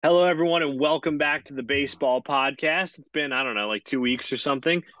Hello, everyone, and welcome back to the Baseball Podcast. It's been, I don't know, like 2 weeks or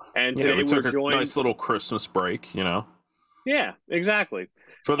something. And Yeah, today we we're took a joined. nice little Christmas break, Yeah, exactly.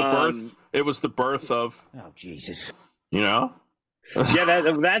 for the Um, birth. It was the birth of, Oh, Jesus. you know? yeah,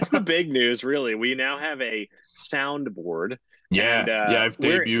 that's the big news, really. We now have a soundboard, and Yeah, I've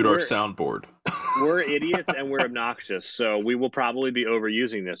we're debuted our we're soundboard. we're idiots and we're obnoxious, so we will probably be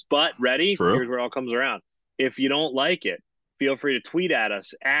overusing this. But ready? True. Here's where it all comes around. If you don't like it, feel free to tweet at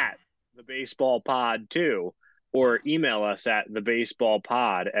us at the Baseball Pod 2 or email us at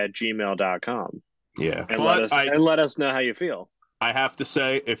thebaseballpod@gmail.com Yeah, and let but us let us know how you feel. I have to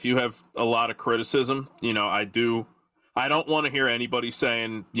say, if you have a lot of criticism, I don't want to hear anybody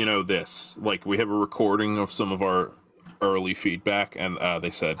saying, this. Like, we have a recording of some of our early feedback, and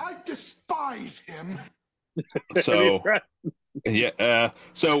they said, I despise him. so, yeah,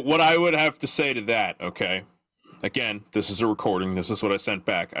 so what I would have to say to that, okay? Again, this is a recording. This is what I sent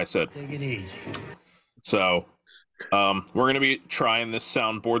back. I said, Take it easy. so, we're going to be trying this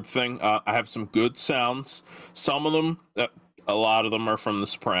soundboard thing. I have some good sounds. Some of them, a lot of them are from The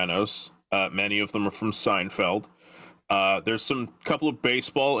Sopranos. Many of them are from Seinfeld. There's some couple of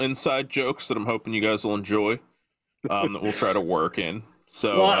baseball inside jokes that I'm hoping you guys will enjoy. That we'll try to work in.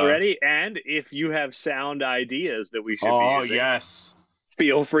 So, Well, ready? And if you have sound ideas that we should be oh using, yes,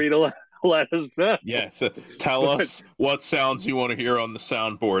 feel free to let us know. yes. Tell us what sounds you want to hear on the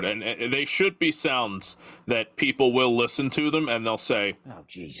soundboard, and they should be sounds that people will listen to them and they'll say, Oh,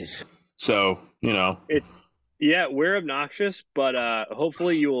 Jesus. so We're obnoxious, but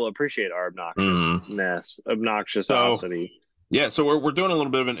hopefully you will appreciate our obnoxiosity. Yeah, so we're doing a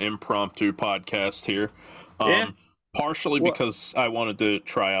little bit of an impromptu podcast here. Yeah. Partially Well- because I wanted to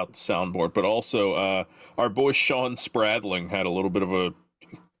try out the soundboard, but also our boy Shawn Spradling had a little bit of a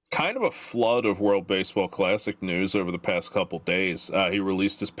kind of a flood of World Baseball Classic news over the past couple days. He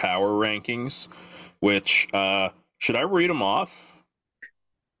released his power rankings, which should I read them off?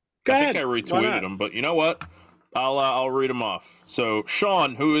 Go I ahead. think I Why retweeted not? them, but you know what? I'll read them off. So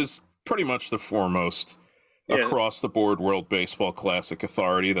Shawn, who is pretty much the foremost across the board World Baseball Classic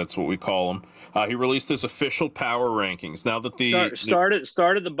authority, that's what we call him. He released his official power rankings. Now that Start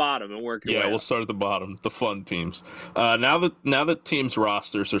at the bottom and work your way we'll up. start at the bottom, the fun teams. Now that teams'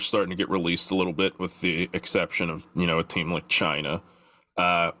 rosters are starting to get released a little bit, with the exception of a team like China,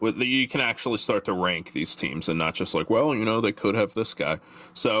 you can actually start to rank these teams and not just like, well, they could have this guy.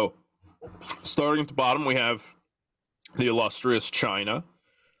 So starting at the bottom, we have the illustrious China.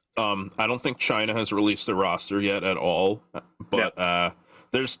 I don't think China has released a roster yet at all, but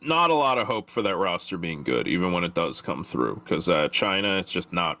there's not a lot of hope for that roster being good, even when it does come through, because China is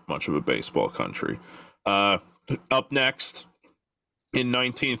just not much of a baseball country. Up next, in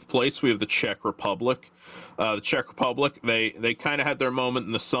 19th place, we have the Czech Republic. The Czech Republic, they kind of had their moment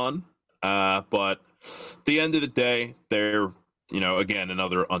in the sun, but at the end of the day, they're, again,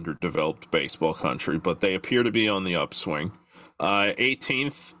 another underdeveloped baseball country, but they appear to be on the upswing.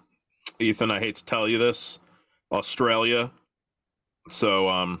 18th, Ethan, I hate to tell you this, Australia. So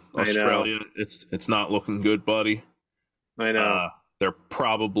Australia, it's not looking good, buddy. I know. They're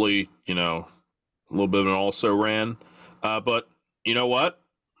probably, a little bit of an also ran. But you know what?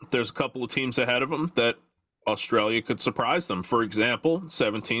 There's a couple of teams ahead of them that Australia could surprise them. For example,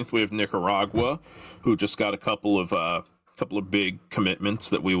 17th, we have Nicaragua, who just got a couple of big commitments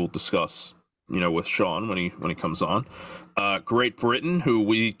that we will discuss, with Shawn when he comes on. Great Britain, who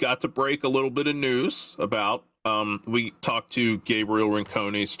we got to break a little bit of news about. We talked to Gabriel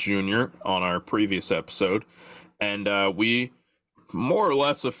Rincones Jr. on our previous episode, and we more or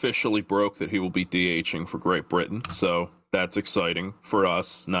less officially broke that he will be DHing for Great Britain. So that's exciting for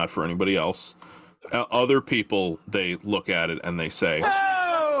us, not for anybody else. Other people, they look at it and they say,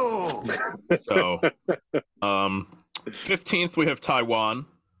 Oh! so 15th, we have Taiwan.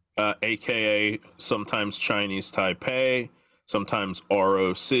 AKA sometimes Chinese Taipei, sometimes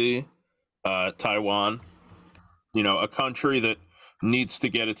ROC, Taiwan. A country that needs to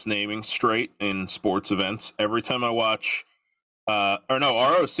get its naming straight in sports events. Every time I watch,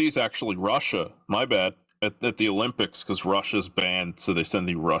 ROC is actually Russia. My bad. At the Olympics, because Russia's banned, so they send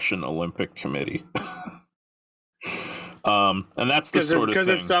the Russian Olympic Committee. And that's the sort of thing.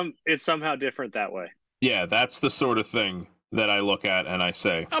 Because it's somehow different that way. Yeah, that's the sort of thing that I look at and I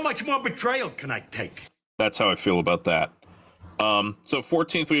say, How much more betrayal can I take? that's how I feel about that. So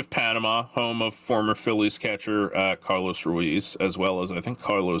 14th, we have Panama, home of former Phillies catcher Carlos Ruiz, as well as I think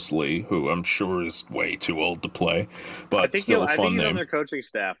Carlos Lee, who I'm sure is way too old to play, but still a fun I think he's name. on their coaching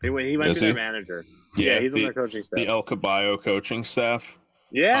staff. He might be their manager. Yeah, he's on their coaching staff. The El Caballo coaching staff.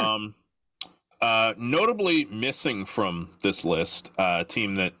 Yeah. Notably missing from this list, a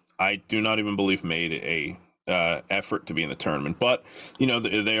team that I do not even believe made a effort to be in the tournament, but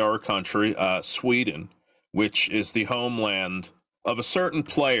they are a country, Sweden, which is the homeland of a certain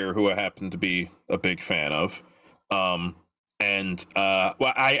player who I happen to be a big fan of. Well,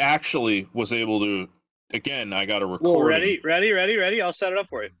 I actually was able to. Again, I got a recording. Well, ready. I'll set it up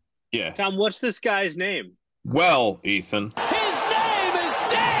for you. Yeah. Tom, what's this guy's name? Well, Ethan. His name is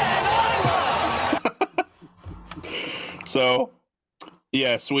Dan Arla! So,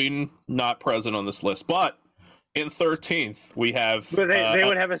 yeah, Sweden not present on this list, but in 13th we have. But they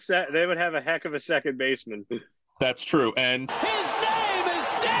would have they would have a heck of a second baseman. That's true, and His name is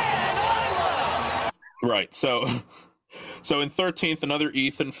Dan Arla! right. So in 13th, another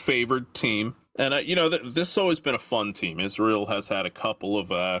Ethan favored team, and this has always been a fun team. Israel has had a couple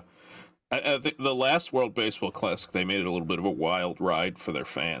of. I think the last World Baseball Classic, they made it a little bit of a wild ride for their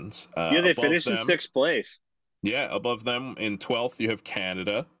fans. They finished in 6th place. Yeah, above them in 12th, you have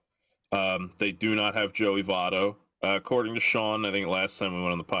Canada. They do not have Joey Votto. According to Shawn, I think last time we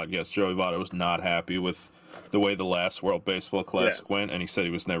went on the podcast, Joey Votto was not happy with the way the last World Baseball Classic went, and he said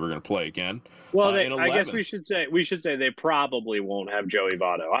he was never going to play again. Well, I guess we should say they probably won't have Joey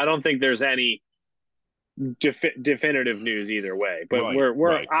Votto. I don't think there's any definitive news either way, but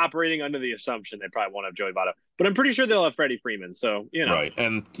we're operating under the assumption they probably won't have Joey Votto. But I'm pretty sure they'll have Freddie Freeman. So right,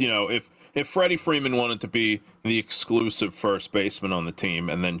 and if Freddie Freeman wanted to be the exclusive first baseman on the team,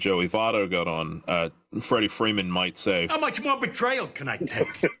 and then Joey Votto got on, Freddie Freeman might say, How much more betrayal can I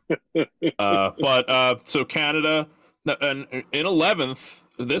take? So Canada, and in 11th,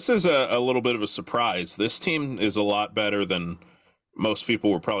 this is a little bit of a surprise. This team is a lot better than most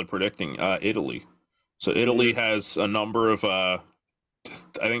people were probably predicting. Italy. So Italy has a number of, I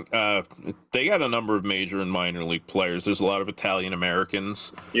think they got a number of major and minor league players. There's a lot of Italian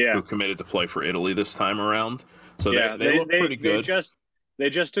Americans who committed to play for Italy this time around. So they look pretty good. They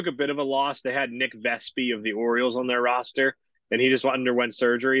just took a bit of a loss. They had Nick Vespi of the Orioles on their roster, and he just underwent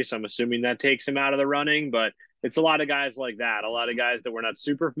surgery. So I'm assuming that takes him out of the running. But it's a lot of guys like that. A lot of guys that we're not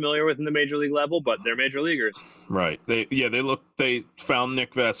super familiar with in the major league level, but they're major leaguers. Right. They found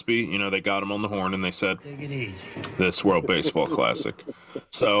Nick Vespi. They got him on the horn, and they said, Take it easy. This World Baseball Classic.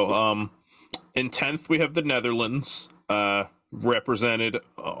 So in 10th, we have the Netherlands, represented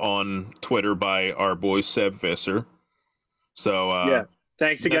on Twitter by our boy Seb Visser. So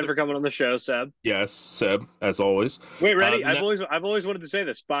thanks again for coming on the show, Seb. Yes, Seb, as always. Wait, ready? I've always wanted to say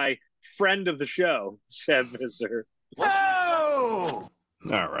this. By friend of the show, Seb Visser. Oh!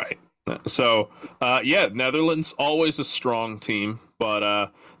 All right. So, Netherlands, always a strong team,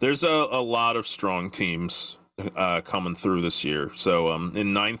 but there's a lot of strong teams coming through this year. So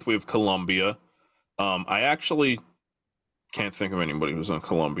in 9th, we have Colombia. I actually can't think of anybody who's on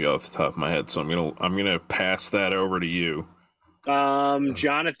Colombia off the top of my head, so I'm gonna pass that over to you.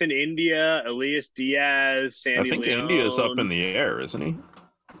 Jonathan India, Elias Diaz, Sandy I think Leon. India's up in the air, isn't he?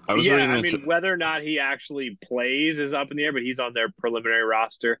 Whether or not he actually plays is up in the air, but he's on their preliminary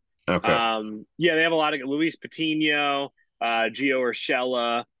roster. Okay. They have a lot of Luis Patino, Gio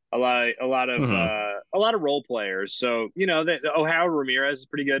Urshela, a lot of role players. So Howard Ramirez is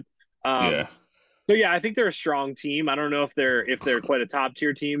pretty good. So I think they're a strong team. I don't know if they're quite a top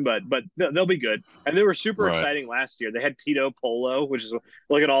tier team, but they'll be good. And they were super exciting last year. They had Tito Polo, which is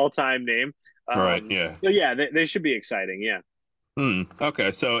like an all time name. Right. Yeah. So they should be exciting. Yeah.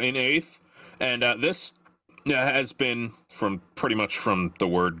 Okay. So in 8th, and this has been pretty much from the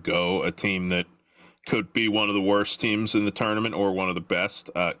word go a team that could be one of the worst teams in the tournament or one of the best.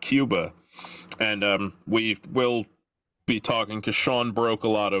 Cuba, and we will be talking because Shawn broke a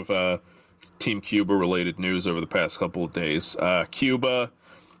lot of Team Cuba related news over the past couple of days. Cuba,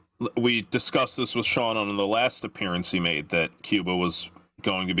 we discussed this with Shawn on the last appearance he made, that Cuba was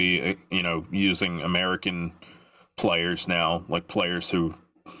going to be using American players now, like players who,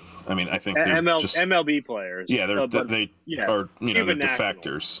 I think they're just MLB players. Yeah, they're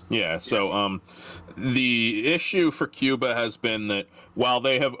defectors. Yeah, so the issue for Cuba has been that while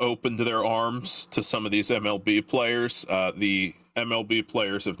they have opened their arms to some of these MLB players, the MLB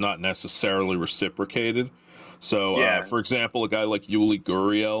players have not necessarily reciprocated. So, for example, a guy like Yuli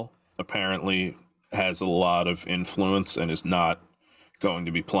Gurriel apparently has a lot of influence and is not going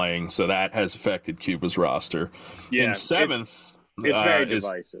to be playing. So that has affected Cuba's roster. Yeah, in 7th, it's very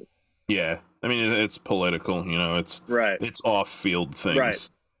divisive. Yeah, it's political. It's off-field things. Right.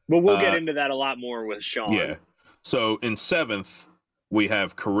 But we'll get into that a lot more with Shawn. Yeah. So in 7th, we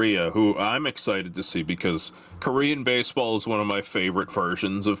have Korea, who I'm excited to see because Korean baseball is one of my favorite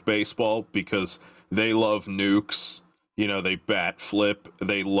versions of baseball because they love nukes. they bat flip.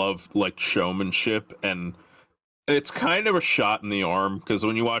 They love like showmanship, and it's kind of a shot in the arm because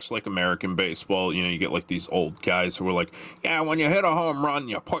when you watch like American baseball, you get like these old guys who are like, yeah, when you hit a home run,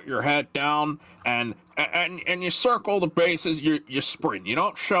 you put your head down and you circle the bases, you sprint. You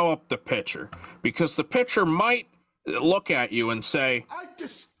don't show up the pitcher because the pitcher might look at you and say, I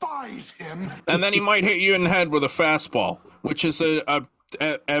despise him. and then he might hit you in the head with a fastball, which is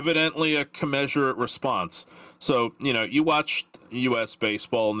evidently a commensurate response. So, you watch U.S.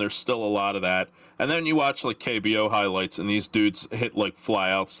 baseball and there's still a lot of that. And then you watch like KBO highlights and these dudes hit like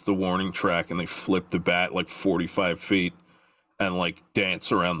flyouts to the warning track and they flip the bat like 45 feet and like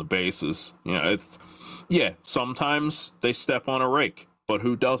dance around the bases. Sometimes they step on a rake, but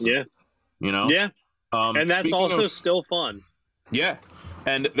who doesn't? Yeah. Yeah. And that's also still fun. Yeah.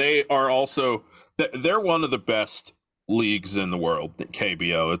 And they are also, they're one of the best leagues in the world,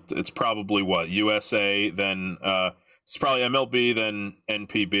 KBO. It's probably USA, then it's probably MLB, then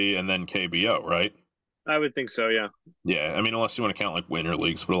NPB, and then KBO, right? I would think so, yeah. Yeah, I mean, unless you want to count like winter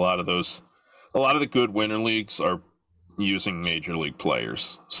leagues, but a lot of the good winter leagues are using major league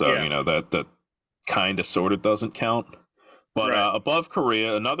players. So, that kind of sort of doesn't count. But right. Above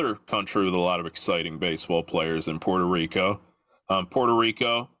Korea, another country with a lot of exciting baseball players in Puerto Rico. Puerto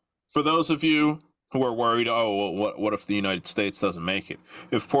Rico, for those of you who are worried, what if the United States doesn't make it?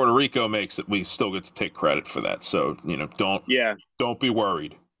 If Puerto Rico makes it, we still get to take credit for that. So, don't be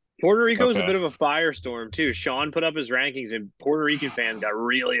worried. Puerto Rico is a bit of a firestorm, too. Shawn put up his rankings, and Puerto Rican fans got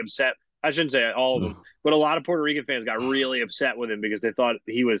really upset. I shouldn't say all of them, but a lot of Puerto Rican fans got really upset with him because they thought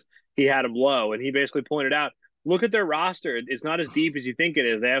he had him low. And he basically pointed out, look at their roster. It's not as deep as you think it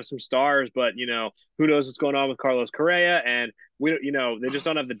is. They have some stars, but, who knows what's going on with Carlos Correa. And, they just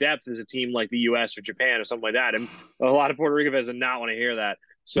don't have the depth as a team like the U.S. or Japan or something like that. And a lot of Puerto Rico fans do not want to hear that.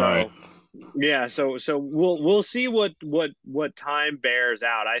 So, right. Yeah, so we'll see what time bears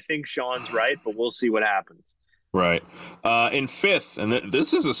out. I think Shawn's right, but we'll see what happens. Right. In fifth, and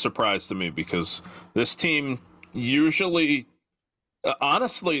this is a surprise to me because this team usually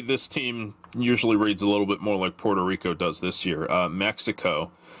reads a little bit more like Puerto Rico does this year.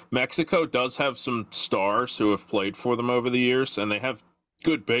 Mexico. Mexico does have some stars who have played for them over the years, and they have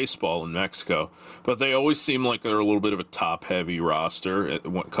good baseball in Mexico, but they always seem like they're a little bit of a top-heavy roster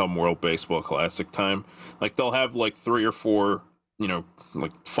come World Baseball Classic time. Like, they'll have, like, 3 or 4,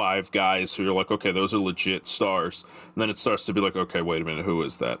 like 5 guys who you're like, okay, those are legit stars. And then it starts to be like, okay, wait a minute, who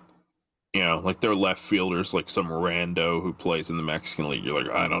is that? Like their left fielders, like some rando who plays in the Mexican League. You're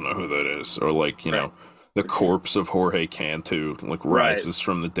like, I don't know who that is. Or like, right. The corpse of Jorge Cantu, like rises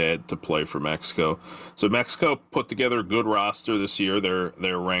from the dead to play for Mexico. So Mexico put together a good roster this year.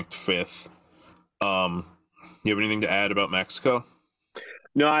 They're ranked 5th. You have anything to add about Mexico?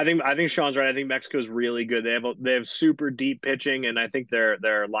 No, I think Shawn's right. I think Mexico's really good. They have super deep pitching, and I think their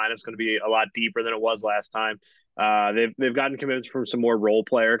lineup's going to be a lot deeper than it was last time. They've gotten commitments from some more role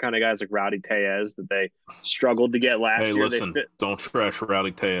player kind of guys like Rowdy Tellez that they struggled to get last year. Hey, listen, don't trash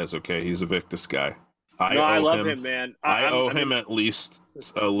Rowdy Tellez, okay? He's a Victus guy. I love him, man. I owe him at least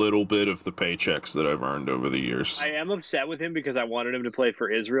a little bit of the paychecks that I've earned over the years. I am upset with him because I wanted him to play for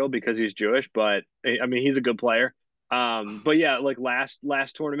Israel because he's Jewish, but I mean, he's a good player. But yeah, like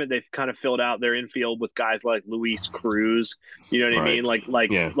last tournament, they've kind of filled out their infield with guys like Luis Cruz. You know what I mean?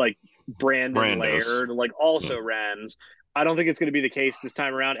 Like Brandon Laird, like also Renz. I don't think it's going to be the case this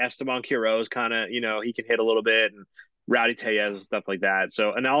time around. Esteban Quiroz kind of, he can hit a little bit, and Rowdy Tellez and stuff like that.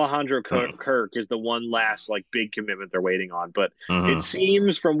 So, and Alejandro Kirk is the one last like big commitment they're waiting on. But it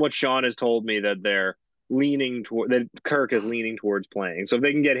seems from what Shawn has told me that they're leaning toward that Kirk is leaning towards playing. So if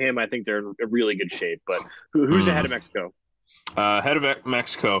they can get him, I think they're in a really good shape. But who's ahead of Mexico? Head of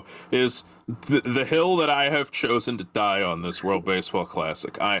Mexico is the hill that I have chosen to die on this World Baseball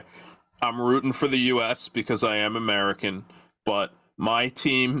Classic. I'm rooting for the U.S. because I am American, but my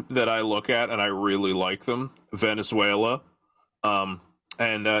team that I look at, and I really like them, Venezuela. And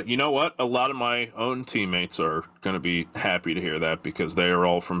you know what? A lot of my own teammates are going to be happy to hear that because they are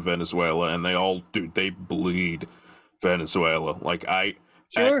all from Venezuela, and they bleed Venezuela. Like at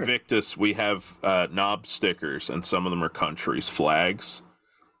Victus, we have knob stickers, and some of them are countries' flags.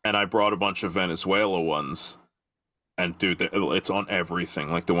 And I brought a bunch of Venezuela ones. And dude, it's on everything.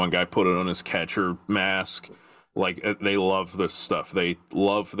 Like the one guy put it on his catcher mask. Like they love this stuff. They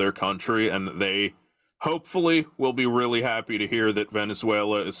love their country, and they hopefully will be really happy to hear that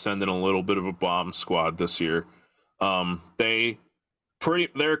Venezuela is sending a little bit of a bomb squad this year.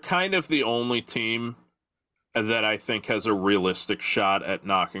 They're kind of the only team that I think has a realistic shot at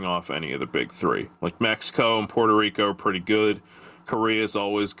knocking off any of the big 3. Like Mexico and Puerto Rico are pretty good. Korea is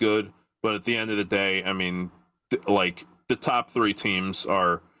always good, but at the end of the day, I mean, like the top 3 teams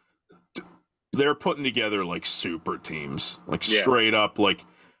they're putting together like super teams, like straight up. Like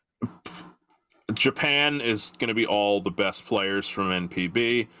Japan is going to be all the best players from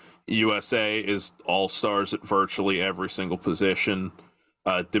NPB. USA is all stars at virtually every single position.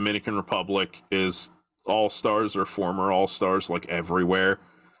 Dominican Republic is all stars or former all stars, like everywhere.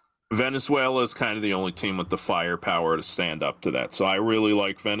 Venezuela is kind of the only team with the firepower to stand up to that. So I really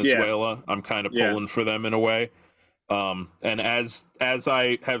like Venezuela. Yeah. I'm kind of pulling for them in a way. And as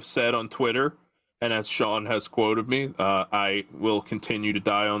I have said on Twitter, and as Shawn has quoted me, I will continue to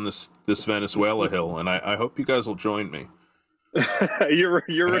die on this Venezuela hill, and I hope you guys will join me. You're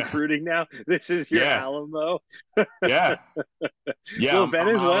recruiting now. This is your Alamo. Yeah. Well,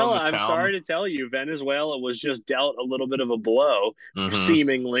 Venezuela. I'm sorry to tell you, Venezuela was just dealt a little bit of a blow,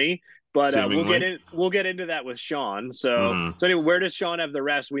 seemingly. But we'll get into that with Shawn. So anyway, where does Shawn have the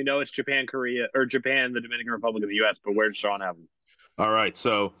rest? We know it's Japan, Korea, or Japan, the Dominican Republic, and the U.S. But where does Shawn have them? All right,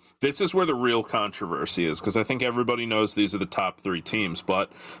 so this is where the real controversy is, because I think everybody knows these are the top 3 teams,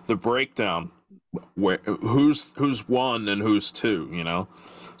 but the breakdown, who's 1 and who's 2, you know?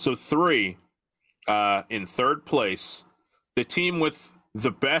 So 3, in third place, the team with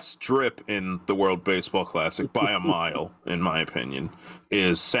the best drip in the World Baseball Classic by a mile, in my opinion,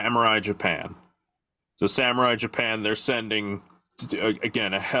 is Samurai Japan. So Samurai Japan, they're sending,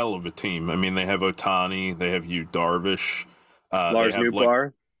 again, a hell of a team. I mean, they have Otani, they have Yu Darvish, Lars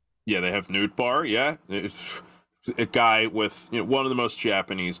Nootbaar. They have Nootbaar. Yeah, it's a guy with one of the most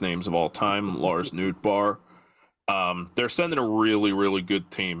Japanese names of all time, Lars Nootbaar. They're sending a really, really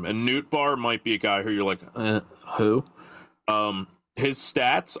good team, and Nootbaar might be a guy who you're like, who? His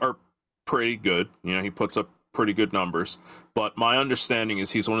stats are pretty good. He puts up pretty good numbers. But my understanding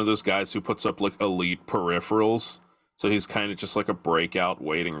is he's one of those guys who puts up like elite peripherals. So he's kind of just like a breakout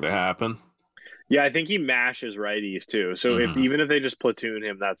waiting to happen. Yeah, I think he mashes righties too. So even if they just platoon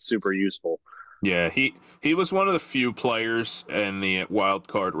him, that's super useful. Yeah, he was one of the few players in the wild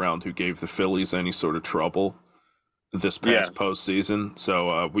card round who gave the Phillies any sort of trouble this past postseason.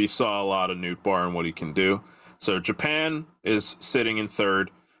 So we saw a lot of Nootbaar and what he can do. So Japan is sitting in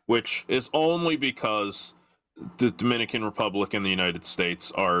third, which is only because the Dominican Republic and the United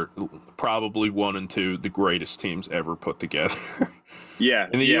States are probably 1 and 2 the greatest teams ever put together. Yeah.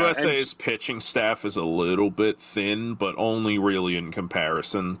 And the USA's pitching staff is a little bit thin, but only really in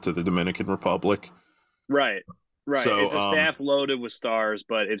comparison to the Dominican Republic. Right. So, it's a staff loaded with stars,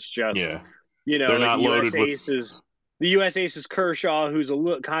 but it's just, they're like not loaded with... The U.S. ace is Kershaw, who's a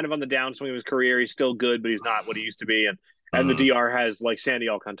little kind of on the downswing of his career. He's still good, but he's not what he used to be. And the DR has like Sandy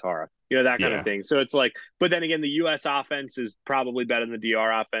Alcantara, that kind of thing. So it's like, but then again, the U.S. offense is probably better than the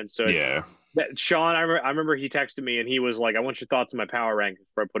DR offense. So it's, Shawn, I remember he texted me and he was like, I want your thoughts on my power rankings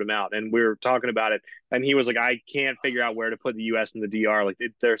before I put him out. And we were talking about it. And he was like, I can't figure out where to put the U.S. and the DR. Like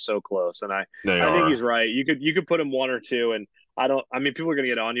they're so close. And I think he's right. You could put him 1 or 2. And people are going to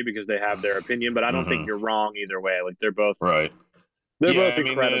get on you because they have their opinion, but I don't think you're wrong either way. Like they're both right. They're both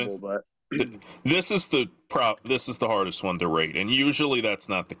incredible, but this is the hardest one to rate. And usually that's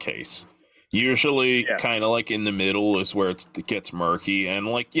not the case. Usually kind of like in the middle is where it gets murky. And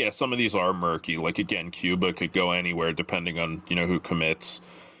like, some of these are murky. Like again, Cuba could go anywhere depending on, who commits.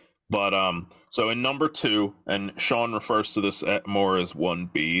 But so in number 2, and Shawn refers to this more as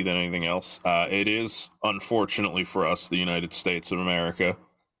 1B than anything else. It is, unfortunately for us, the United States of America.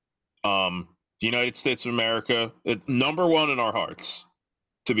 The United States of America, number 1 in our hearts,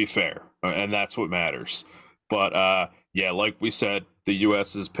 to be fair, and that's what matters. But like we said, the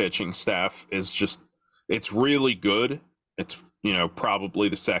U.S.'s pitching staff is it's really good. It's probably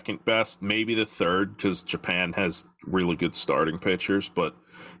the second best, maybe the third, because Japan has really good starting pitchers. But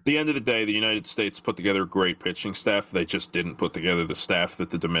at the end of the day, the United States put together a great pitching staff. They just didn't put together the staff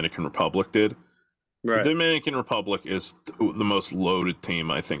that the Dominican Republic did. Right. The Dominican Republic is the most loaded team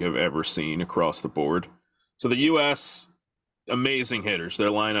I think I've ever seen across the board. So the U.S., amazing hitters. Their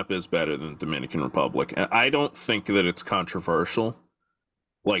lineup is better than the Dominican Republic. And I don't think that it's controversial.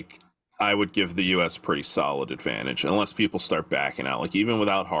 Like, I would give the U.S. pretty solid advantage, unless people start backing out. Like, even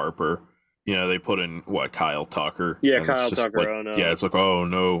without Harper, they put in, Kyle Tucker? Yeah, Kyle Tucker, like, oh no. Yeah, it's like, oh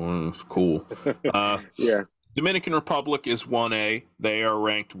no, cool. Yeah. Dominican Republic is 1A. They are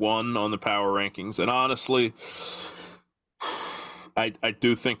ranked 1 on the power rankings. And honestly, I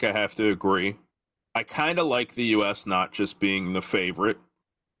do think I have to agree. I kind of like the U.S. not just being the favorite,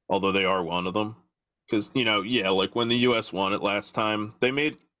 although they are one of them. Because, like when the U.S. won it last time, they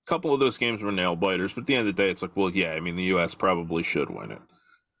made a couple of those games were nail biters. But at the end of the day, it's like, the U.S. probably should win it.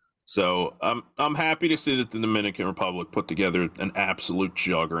 So I'm happy to see that the Dominican Republic put together an absolute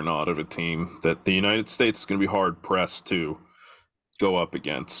juggernaut of a team that the United States is going to be hard pressed to go up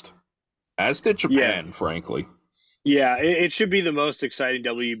against, as did Japan, frankly. Yeah, it should be the most exciting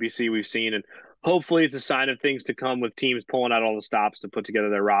WBC we've seen, and hopefully it's a sign of things to come with teams pulling out all the stops to put together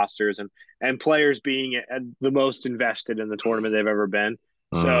their rosters and players being the most invested in the tournament they've ever been.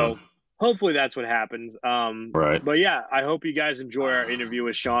 So hopefully that's what happens. Right. But yeah, I hope you guys enjoy our interview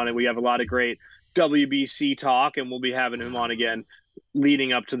with Shawn, and we have a lot of great WBC talk, and we'll be having him on again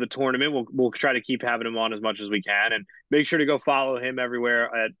leading up to the tournament. We'll try to keep having him on as much as we can, and make sure to go follow him everywhere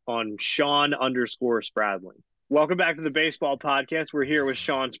on Shawn_Spradling. Welcome back to the Baseball Podcast. We're here with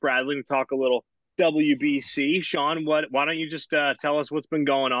Shawn Spradling to talk a little WBC. Shawn, why don't you just tell us what's been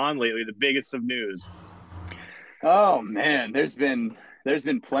going on lately, the biggest of news? Oh man, there's been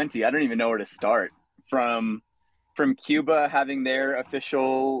plenty. I don't even know where to start. From Cuba having their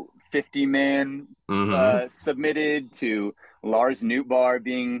official 50-man submitted, to Lars Nootbaar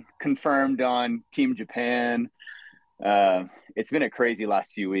being confirmed on Team Japan. It's been a crazy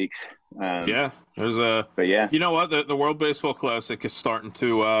last few weeks. But yeah, you know what? The World Baseball Classic is starting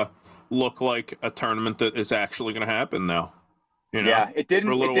to look like a tournament that is actually going to happen now. You know? Yeah, it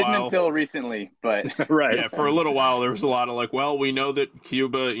didn't until recently, but right. Yeah, for a little while there was a lot of like, well, we know that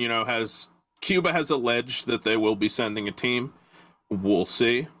Cuba has alleged that they will be sending a team. We'll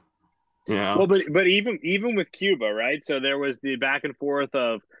see. Yeah. Well, but even with Cuba, right? So there was the back and forth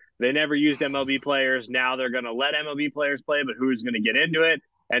of they never used MLB players. Now they're going to let MLB players play, but who's going to get into it?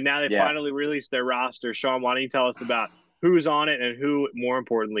 And now they finally released their roster. Shawn, why don't you tell us about who's on it and who, more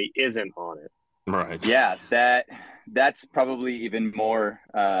importantly, isn't on it? Right. Yeah, that's probably even more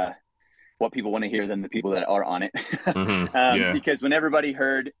what people want to hear than the people that are on it. Because when everybody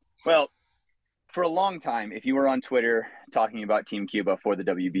heard, well, for a long time, if you were on Twitter talking about Team Cuba for the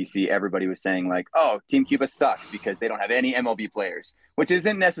WBC, everybody was saying like, oh, Team Cuba sucks because they don't have any MLB players, which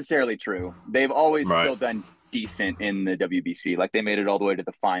isn't necessarily true. They've always still done decent in the WBC. Like they made it all the way to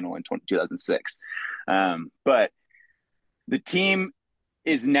the final in 2006. But the team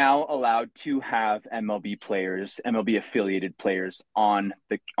is now allowed to have MLB players, MLB affiliated players on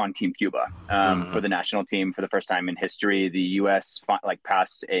Team Cuba for the national team for the first time in history. The U.S.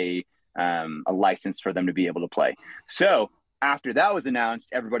 passed a license for them to be able to play. So after that was announced,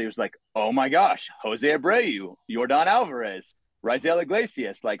 everybody was like, oh my gosh, Jose Abreu, Yordan Alvarez, Raisel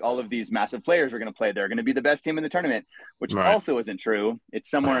Iglesias, like all of these massive players are going to play. They're going to be the best team in the tournament, which also isn't true.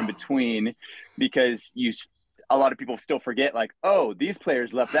 It's somewhere in between, because a lot of people still forget like, oh, these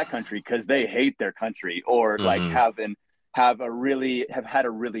players left that country because they hate their country, or like have had a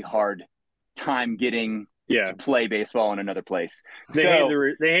really hard time getting to play baseball in another place. They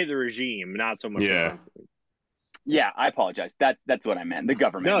hate the regime, not so much the country. Yeah, I apologize. That's what I meant. The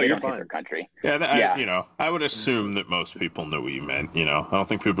government. No, they you're don't fine. hate their country. I would assume that most people knew what you meant. I don't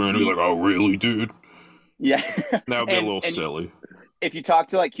think people are going to be like, oh, really, dude? Yeah. That would be a little silly. If you talk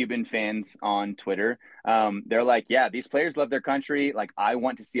to like Cuban fans on Twitter, they're like, yeah, these players love their country. Like, I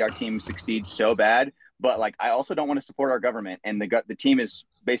want to see our team succeed so bad, but like, I also don't want to support our government. And the team is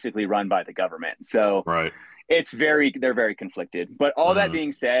basically run by the government. So they're very conflicted. But all that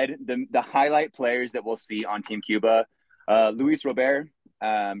being said, the highlight players that we'll see on Team Cuba, Luis Robert,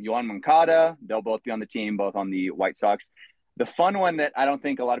 Yoan Moncada, they'll both be on the team, both on the White Sox. The fun one that I don't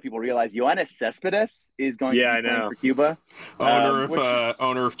think a lot of people realize, Yoenis Cespedes is going to be playing for Cuba.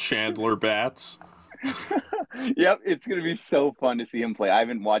 Owner of Chandler Bats. Yep, it's going to be so fun to see him play. I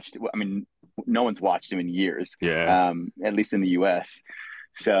haven't watched – I mean, no one's watched him in years, at least in the U.S.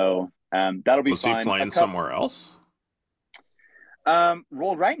 So that'll be fun. Was he playing somewhere else?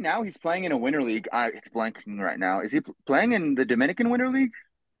 Well, right now he's playing in a winter league. It's blanking right now. Is he playing in the Dominican Winter League?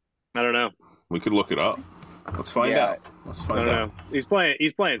 I don't know. We could look it up. Let's find out. I don't know. He's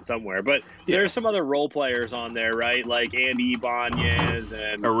playing somewhere, but there's some other role players on there, right? Like Andy Ibanez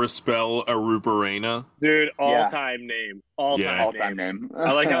and Arispel Arubarena. Dude, all-time name. All-time name.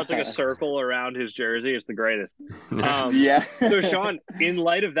 I like how it's like a circle around his jersey. It's the greatest. So, Shawn, in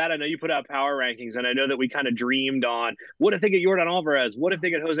light of that, I know you put out power rankings, and I know that we kind of dreamed on, what if they get Yordan Alvarez? What if they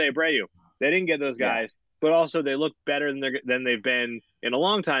get Jose Abreu? They didn't get those guys, but also they look better than they've been in a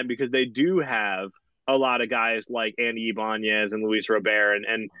long time, because they do have a lot of guys like Andy Ibanez and Luis Robert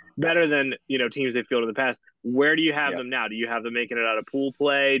and better than, teams they've fielded in the past. Where do you have them now? Do you have them making it out of pool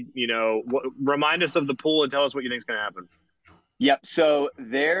play? Remind us of the pool and tell us what you think is going to happen. Yep. So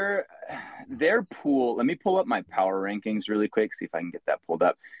their pool, let me pull up my power rankings really quick, see if I can get that pulled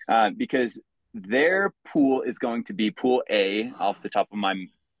up, because their pool is going to be Pool A off the top of my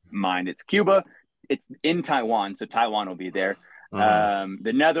mind. It's Cuba. It's in Taiwan, so Taiwan will be there.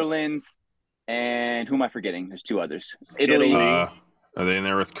 the Netherlands, and who am I forgetting? There's 2 others. Italy. Are they in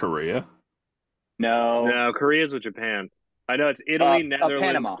there with Korea? No, Korea's with Japan. I know it's Italy, Netherlands,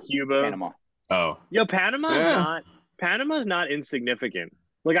 Panama. Cuba. Panama. Oh, Panama's not insignificant.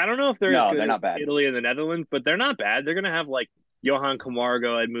 Like, I don't know if they're as good as Italy and the Netherlands, but they're not bad. They're gonna have like Johan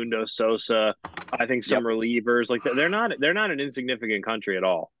Camargo, Edmundo Sosa. I think some relievers. Like, they're not an insignificant country at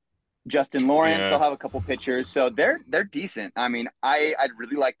all. Justin Lawrence, they'll have a couple pitchers, so they're decent. I mean, I'd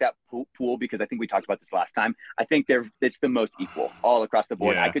really like that pool because I think we talked about this last time. I think it's the most equal all across the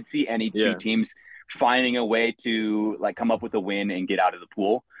board. I could see any 2 teams finding a way to like come up with a win and get out of the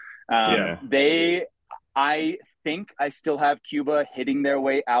pool. I think I still have Cuba hitting their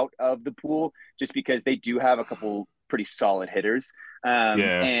way out of the pool just because they do have a couple pretty solid hitters.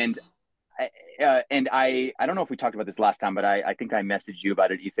 And I don't know if we talked about this last time, but I think I messaged you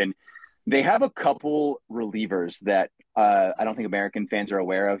about it, Ethan. They have a couple relievers that I don't think American fans are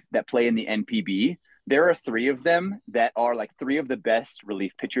aware of that play in the NPB. There are 3 of them that are like 3 of the best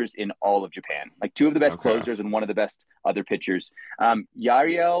relief pitchers in all of Japan. Like 2 of the best closers and 1 of the best other pitchers.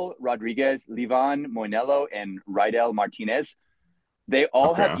 Yariel Rodriguez, Livan Moinelo, and Raidel Martinez. They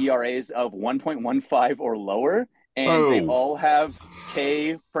all have ERAs of 1.15 or lower. And they all have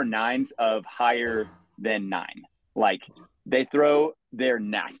K per nines of higher than 9. Like, they're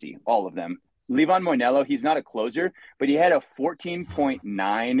nasty, all of them. Livan Moinelo, he's not a closer, but he had a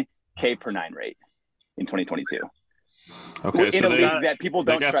 14.9 K per 9 rate in 2022. Okay, in so a league that people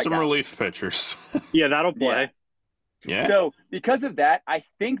don't got some out. relief pitchers. Yeah, that'll play. Yeah. So because of that, I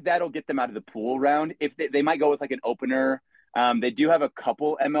think that'll get them out of the pool round. If they might go with like an opener. They do have a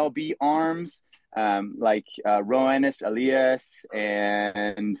couple MLB arms. Like Roanis Elias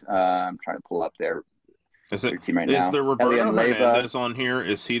and I'm trying to pull up their team right now. Is the Roberto Hernandez on here?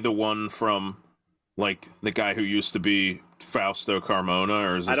 Is he the one from like the guy who used to be Fausto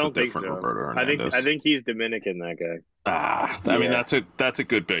Carmona, or is this a different Roberto Hernandez? I think he's Dominican, that guy. I mean that's a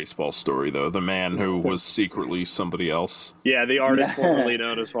good baseball story though. The man who was secretly somebody else. Yeah, the artist formerly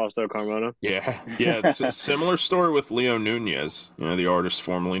known as Fausto Carmona. Yeah. It's a similar story with Leo Nunez. You know, the artist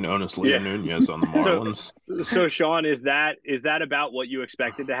formerly known as Leo Nunez on the Marlins. So Shawn, is that about what you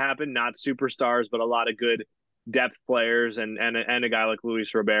expected to happen? Not superstars, but a lot of good depth players and a guy like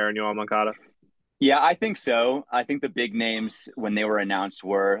Luis Robert and Yoan Moncada? Yeah, I think so. I think the big names when they were announced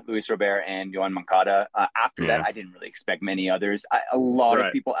were Luis Robert and Yoan Moncada. After that, I didn't really expect many others. A lot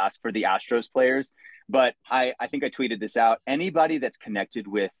of people asked for the Astros players, but I think I tweeted this out. Anybody that's connected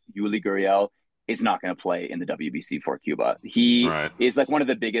with Yuli Gurriel is not going to play in the WBC for Cuba. He is like one of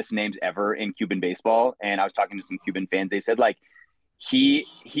the biggest names ever in Cuban baseball. And I was talking to some Cuban fans. They said like, he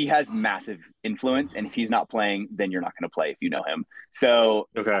has massive influence, and if he's not playing, then you're not going to play if you know him. So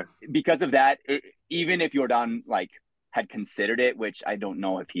because of that, even if Jordan like had considered it, which I don't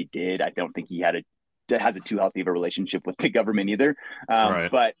know if he did, I don't think he has a too healthy of a relationship with the government either.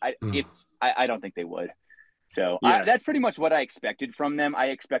 But I don't think they would. So that's pretty much what I expected from them. I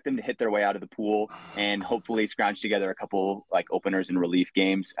expect them to hit their way out of the pool and hopefully scrounge together a couple like openers and relief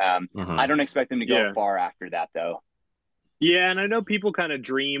games. I don't expect them to go far after that though. Yeah, and I know people kind of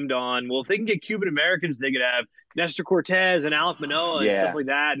dreamed on, well, if they can get Cuban Americans, they could have Nestor Cortez and Alek Manoah and stuff like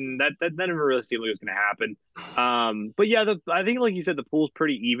that, and that never really seemed like it was going to happen. But yeah, I think like you said, the pool's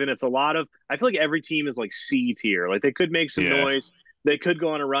pretty even. It's a lot of, I feel like every team is like C tier. Like they could make some noise, they could go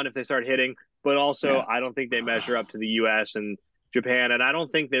on a run if they start hitting, but also I don't think they measure up to the U.S. and Japan, and I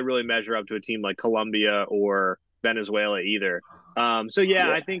don't think they really measure up to a team like Colombia or Venezuela either. I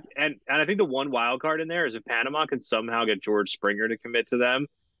think and I think the one wild card in there is if Panama can somehow get George Springer to commit to them,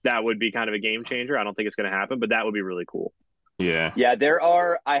 that would be kind of a game changer. I don't think it's going to happen, but that would be really cool. Yeah,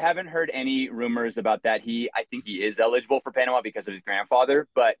 I haven't heard any rumors about that. I think he is eligible for Panama because of his grandfather,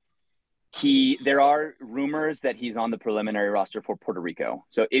 but there are rumors that he's on the preliminary roster for Puerto Rico.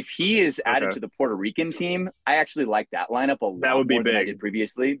 So if he is added to the Puerto Rican team, I actually like that lineup a lot more than I did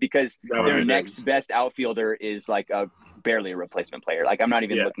previously, because their next best outfielder is like barely a replacement player. Like I'm not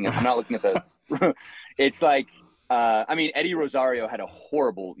looking at the it's like I mean Eddie Rosario had a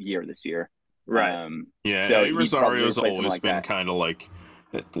horrible year this year. So Eddie Rosario's always been kind of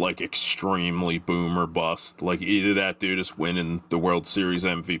like extremely boom or bust. Like either that dude is winning the World Series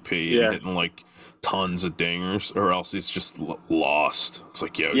MVP and hitting like tons of dingers, or else he's just lost. It's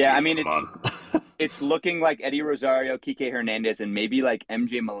like, dude, I mean, come on. It's looking like Eddie Rosario, Kike Hernandez, and maybe like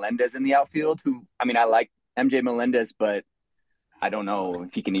MJ Melendez in the outfield. Who, I mean, I like MJ Melendez, but I don't know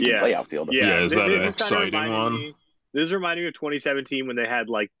if he can even play outfield. Is that an exciting one? This reminded me of 2017 when they had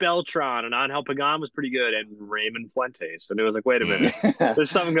like Beltran and Angel Pagan was pretty good and Raymond Fuentes. And it was like, wait a minute,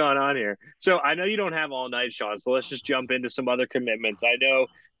 there's something going on here. So I know you don't have all night, Shawn. So let's just jump into some other commitments. I know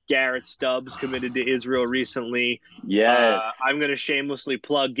Garrett Stubbs committed to Israel recently. Yes. I'm going to shamelessly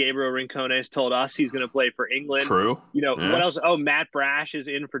plug Gabriel Rincones told us he's going to play for England. True. You know, what else? Oh, Matt Brash is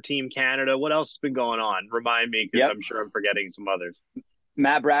in for Team Canada. What else has been going on? Remind me, because I'm sure I'm forgetting some others.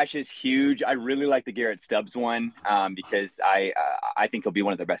 Matt Brash is huge. I really like the Garrett Stubbs one because I think he'll be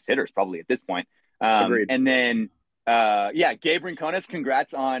one of their best hitters probably at this point. Agreed. And then, Gabe Rincones,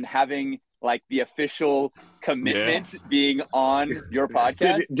 congrats on having like the official commitment being on your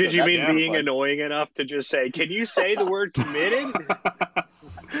podcast. Did you mean being annoying enough to just say, can you say the word committed?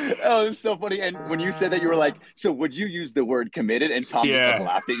 Oh, it was so funny. And when you said that, you were like, so would you use the word committed? And Tom just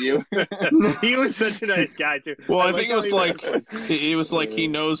laughed at you. He was such a nice guy too. Well, I think it was like he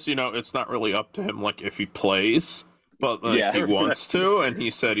knows, you know, it's not really up to him, like if he plays, but like, he wants to, and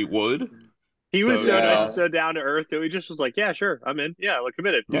he said he would. He was so nice, so down to earth. He just was like, yeah, sure, I'm in. Yeah, like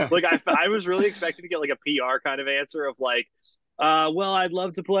committed. Yeah. Like I was really expecting to get like a PR kind of answer of like, well, I'd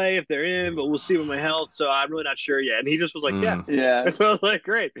love to play if they're in, but we'll see with my health. So I'm really not sure yet. And he just was like, yeah. So I was like,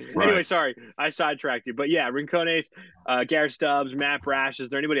 great. Right. Anyway, sorry, I sidetracked you. But yeah, Rincones, Garrett Stubbs, Matt Brash. Is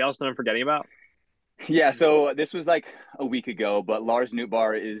there anybody else that I'm forgetting about? Yeah, so this was like a week ago, but Lars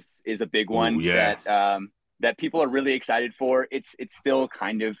Nootbaar is a big one that people are really excited for. It's still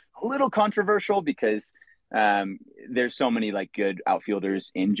kind of a little controversial because there's so many like good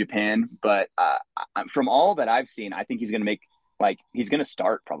outfielders in Japan, but from all that I've seen, I think he's going to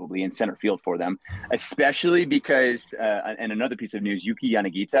start probably in center field for them, especially because and another piece of news, Yuki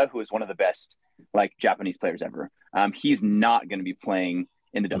Yanagita, who is one of the best like Japanese players ever, he's not going to be playing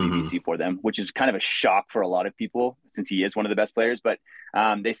in the WBC for them, which is kind of a shock for a lot of people since he is one of the best players. But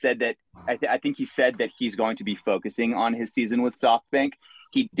they said that I think he said that he's going to be focusing on his season with SoftBank.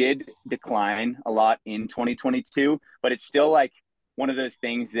 He did decline a lot in 2022, but it's still like one of those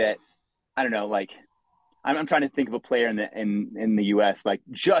things that I don't know. Like I'm trying to think of a player in the U.S. like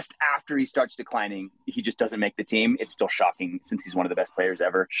just after he starts declining, he just doesn't make the team. It's still shocking since he's one of the best players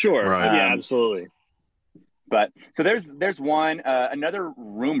ever. Sure, right. Yeah, absolutely. But so there's one another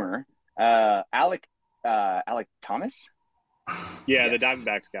rumor. Alec Thomas. Yeah, yes. The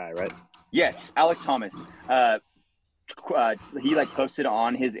Diamondbacks guy, right? Yes, Alec Thomas. He like posted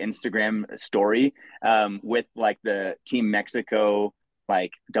on his Instagram story with like the Team Mexico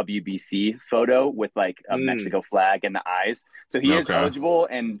like WBC photo with like a Mexico flag and the eyes. So he is eligible,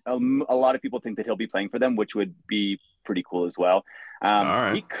 and a lot of people think that he'll be playing for them, which would be pretty cool as well.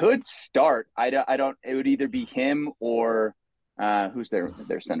 He could start. I don't. It would either be him or who's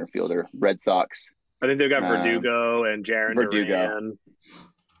their center fielder? Red Sox. I think they've got Verdugo and Jaron Duran.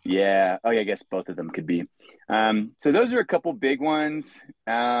 Yeah. Oh, yeah. I guess both of them could be. So those are a couple big ones.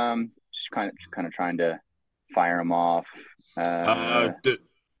 Just kind of trying to fire them off.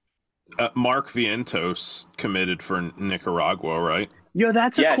 Mark Vientos committed for Nicaragua, right? Yeah,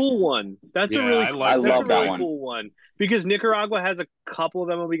 that's a cool one. That's a really cool one because Nicaragua has a couple of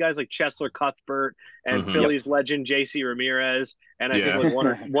MLB guys like Chesler Cuthbert and Phillies legend JC Ramirez, and I think like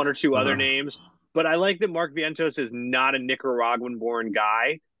one or two other names. But I like that Mark Vientos is not a Nicaraguan-born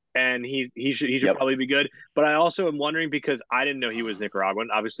guy, and he should probably be good. But I also am wondering, because I didn't know he was Nicaraguan.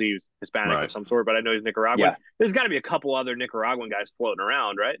 Obviously, he was Hispanic of some sort, but I know he's Nicaraguan. Yeah. There's got to be a couple other Nicaraguan guys floating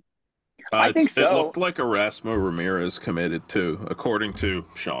around, right? I think so. It looked like Erasmo Ramirez committed too, according to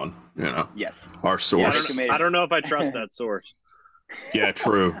Shawn. You know, our source. I don't know if I trust that source. Yeah,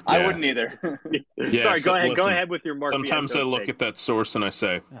 true. I wouldn't either. Sorry, go ahead. Go ahead with your Mark. Sometimes I look at that source and I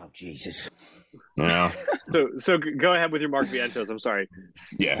say, "Oh Jesus." Yeah. So go ahead with your Mark Vientos. I'm sorry.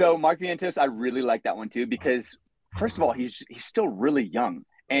 Yeah. So Mark Vientos, I really like that one too because first of all, he's still really young,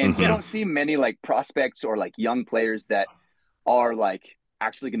 and you don't see many like prospects or like young players that are like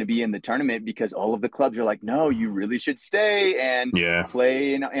actually going to be in the tournament because all of the clubs are like, no, you really should stay and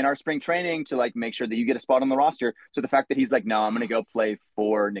play in our spring training to like make sure that you get a spot on the roster. So the fact that he's like, no, I'm going to go play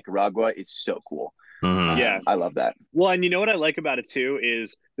for Nicaragua is so cool. Yeah, I love that. Well, and you know what I like about it too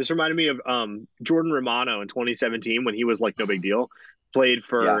is this reminded me of Jordan Romano in 2017 when he was like no big deal, played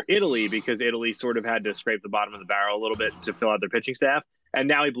for Italy because Italy sort of had to scrape the bottom of the barrel a little bit to fill out their pitching staff. And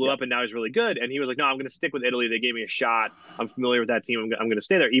now he blew up, and now he's really good. And he was like, no, I'm going to stick with Italy. They gave me a shot. I'm familiar with that team. I'm going to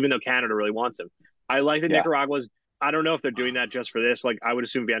stay there, even though Canada really wants him. I like that Nicaragua's – I don't know if they're doing that just for this. Like, I would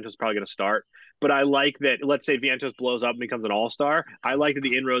assume Vientos is probably going to start. But I like that – let's say Vientos blows up and becomes an all-star. I like that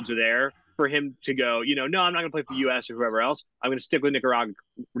the inroads are there for him to go, you know, no, I'm not going to play for the U.S. or whoever else. I'm going to stick with Nicaragua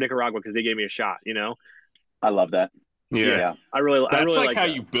because they gave me a shot, you know? I love that. Yeah. I really That's like how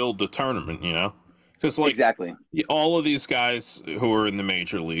that. you build the tournament, you know? Because like exactly all of these guys who are in the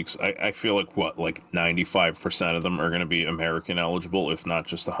major leagues, I feel like 95% of them are going to be American eligible, if not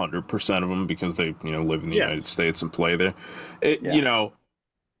just 100% of them, because they live in the United States and play there.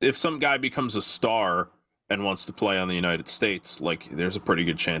 If some guy becomes a star and wants to play on the United States, like there's a pretty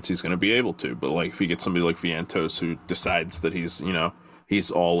good chance he's going to be able to. But like if you get somebody like Vientos who decides that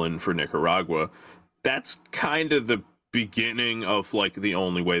he's all in for Nicaragua, that's kind of the beginning of like the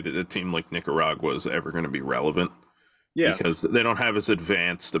only way that a team like Nicaragua is ever going to be relevant. Yeah, because they don't have as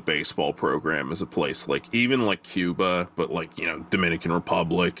advanced a baseball program as a place like even like Cuba, but like Dominican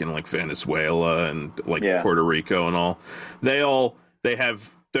Republic and like Venezuela and like Puerto Rico and all. They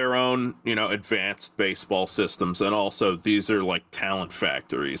have their own, advanced baseball systems, and also these are like talent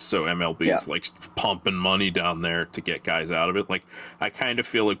factories. So MLB's like pumping money down there to get guys out of it. Like I kind of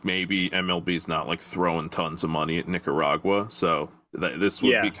feel like maybe MLB's not like throwing tons of money at Nicaragua, so this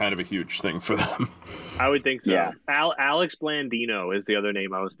would be kind of a huge thing for them. I would think so. Yeah. Alex Blandino is the other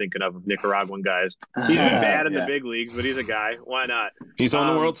name I was thinking of Nicaraguan guys. He's been bad in the big leagues, but he's a guy. Why not? He's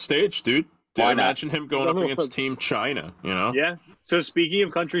on the world stage, dude. Imagine him going up against Team China, Yeah. So speaking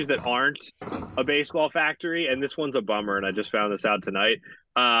of countries that aren't a baseball factory, and this one's a bummer, and I just found this out tonight,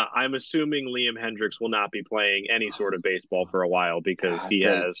 I'm assuming Liam Hendricks will not be playing any sort of baseball for a while because he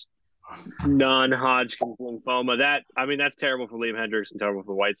has non-Hodgkin's lymphoma. That's terrible for Liam Hendricks and terrible for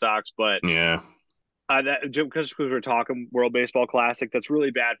the White Sox, but because we're talking World Baseball Classic, that's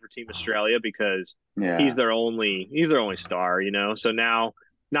really bad for Team Australia because he's their only star, So now,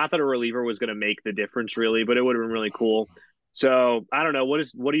 not that a reliever was going to make the difference really, but it would have been really cool. So I don't know.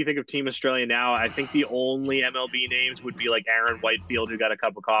 What do you think of Team Australia now? I think the only MLB names would be like Aaron Whitefield, who got a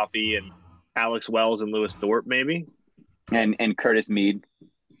cup of coffee, and Alex Wells and Lewis Thorpe, maybe, and Curtis Mead.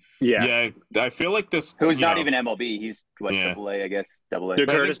 Yeah, I feel like this. Who's not even MLB? He's AA, I guess. AA.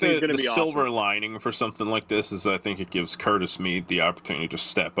 Curtis Mead's going to be silver awesome. lining for something like this is I think it gives Curtis Mead the opportunity to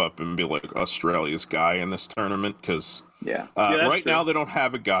step up and be like Australia's guy in this tournament because right now they don't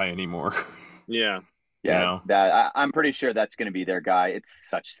have a guy anymore. Yeah, I'm pretty sure that's going to be their guy. It's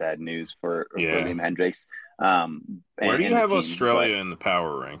such sad news for Liam Hendricks. Where do you have Australia in the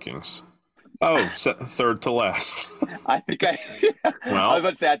power rankings? Oh, third to last. I think I was about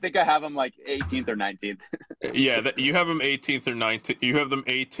to say, I think I have them like 18th or 19th. You have them 18th or 19th. You have them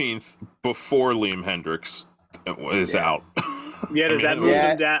 18th before Liam Hendricks is out. Does that move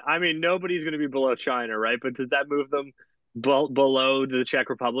them down? I mean, nobody's going to be below China, right? But does that move them below the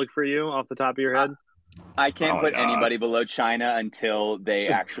Czech Republic for you off the top of your head? I can't put anybody below China until they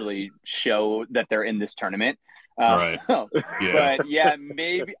actually show that they're in this tournament. Right. But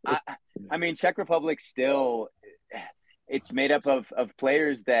maybe. I mean, Czech Republic still, it's made up of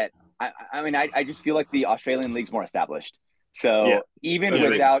players that, I just feel like the Australian League's more established. So even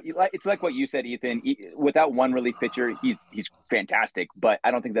without, it's like what you said, Ethan, without one relief pitcher, he's fantastic, but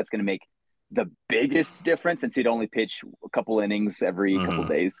I don't think that's going to make the biggest difference since he'd only pitch a couple innings every couple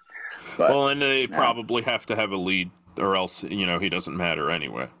days. But, and they probably have to have a lead or else, he doesn't matter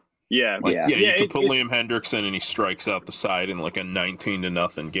anyway. You could put Liam Hendricks in and he strikes out the side in like a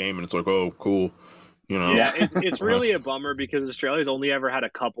 19-0 game and it's like, oh, cool. Yeah, it's really a bummer because Australia's only ever had a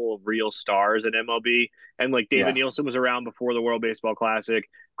couple of real stars at MLB. And like David Nielsen was around before the World Baseball Classic.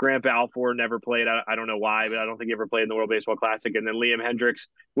 Grant Balfour never played. I don't know why, but I don't think he ever played in the World Baseball Classic. And then Liam Hendricks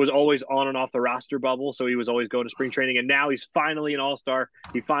was always on and off the roster bubble. So he was always going to spring training. And now he's finally an all-star.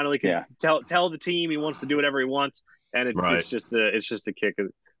 He finally can tell the team he wants to do whatever he wants. And it's just a kick.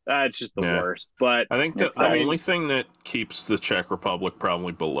 It's just the worst. But I think the only thing that keeps the Czech Republic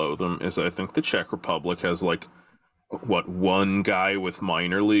probably below them is I think the Czech Republic has like one guy with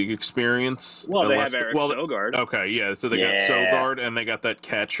minor league experience. Well, they have Eric Sogard. Okay, so they got Sogard and they got that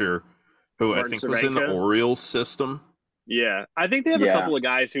catcher who Martin I think was in the Orioles system. Yeah, I think they have a couple of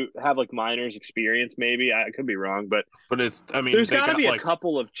guys who have like minors experience. Maybe I could be wrong, but it's. I mean, there's got to be a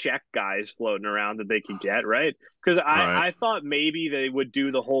couple of Czech guys floating around that they could get right. Because I thought maybe they would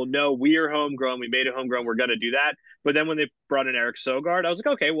do the whole we're homegrown, we made it homegrown, we're gonna do that. But then when they brought in Eric Sogard, I was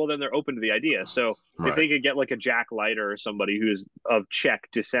like, okay, well then they're open to the idea. So if they could get like a Jack Leiter or somebody who's of Czech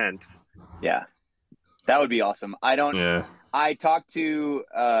descent, that would be awesome. I talked to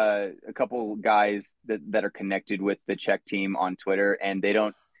a couple guys that are connected with the Czech team on Twitter, and they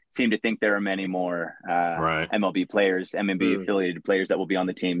don't seem to think there are many more MLB players, MLB affiliated players that will be on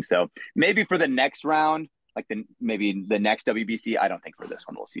the team. So maybe for the next round, like maybe the next WBC, I don't think for this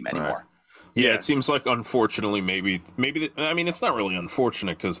one we'll see many more. Yeah, it seems like unfortunately maybe it's not really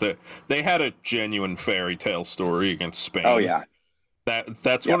unfortunate because they had a genuine fairy tale story against Spain. Oh yeah.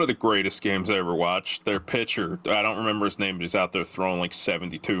 That's one of the greatest games I ever watched. Their pitcher, I don't remember his name, but he's out there throwing like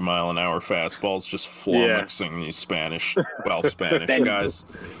 72-mile-an-hour fastballs, just flummoxing these Spanish guys.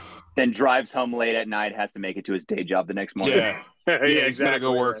 Then drives home late at night, has to make it to his day job the next morning. Yeah, he's exactly.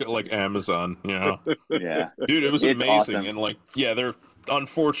 Gonna go work at like Amazon, Yeah, dude, it was it's amazing. awesome. And like, they're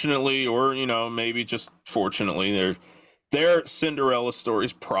unfortunately, or maybe just fortunately, their Cinderella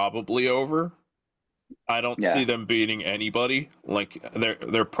story's probably over. I don't see them beating anybody. Like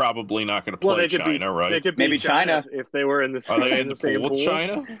they're probably not going to play China, right? They could maybe China if they were in the same. Are they in the same pool with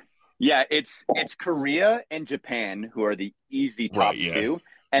China? Yeah, it's Korea and Japan who are the easy top two,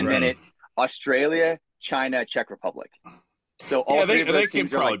 and then it's Australia, China, Czech Republic. So all three of those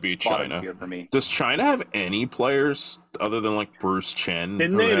teams can probably beat China. For me. Does China have any players other than like Bruce Chen?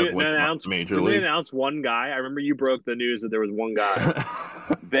 Didn't they announce one guy? I remember you broke the news that there was one guy.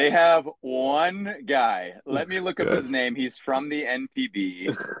 They have one guy. Let me look up his name. He's from the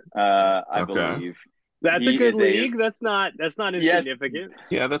NPB, I believe. That's a good league. That's not insignificant.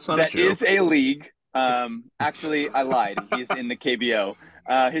 Yeah, that's not. That is a league. Actually, I lied. He's in the KBO.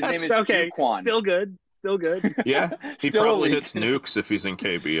 His name is Ju Kwan. Still good. Yeah, he probably hits nukes if he's in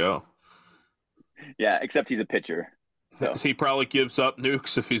KBO. Yeah, except he's a pitcher. So he probably gives up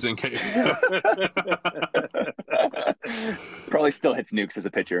nukes if he's in KBO. Probably still hits nukes as a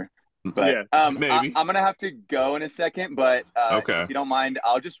pitcher. But maybe. I'm gonna have to go in a second, but if you don't mind,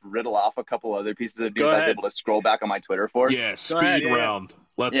 I'll just riddle off a couple other pieces of news I was able to scroll back on my Twitter for. Yeah, speed round.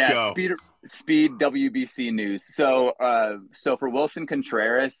 Let's go. Speed WBC news. So for Wilson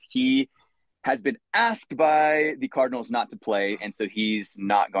Contreras, he has been asked by the Cardinals not to play, and so he's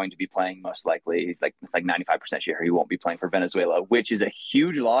not going to be playing most likely. It's like 95% sure he won't be playing for Venezuela, which is a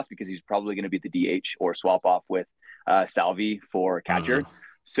huge loss because he's probably going to be the DH or swap off with Salvi for catcher.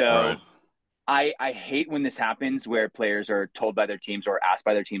 So I hate when this happens where players are told by their teams or asked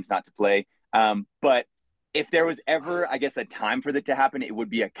by their teams not to play. But if there was ever, I guess, a time for that to happen, it would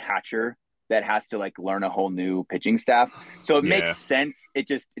be a catcher that has to like learn a whole new pitching staff. So it makes sense.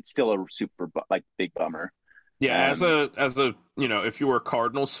 It's still a super big bummer. Yeah, as a if you were a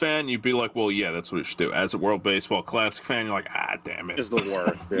Cardinals fan, you'd be like, well, yeah, that's what it should do. As a World Baseball Classic fan, you're like, damn it. It's the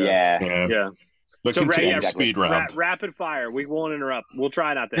worst. Yeah. But so continue speed round. Rapid fire. We won't interrupt. We'll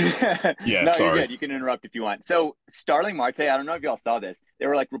try not to. Sorry. You're good. You can interrupt if you want. So Starling Marte, I don't know if y'all saw this. There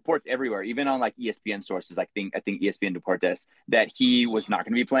were like reports everywhere, even on like ESPN sources. I think ESPN Deportes, that he was not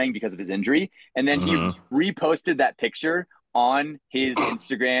going to be playing because of his injury. And then he reposted that picture on his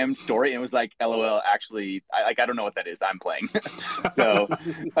Instagram story and was like, LOL, actually, I don't know what that is. I'm playing. So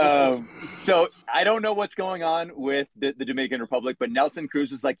I don't know what's going on with the Dominican Republic, but Nelson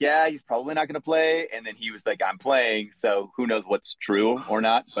Cruz was like, yeah, he's probably not going to play. And then he was like, I'm playing. So who knows what's true or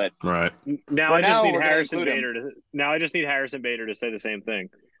not, but now I just need Harrison Bader to say the same thing.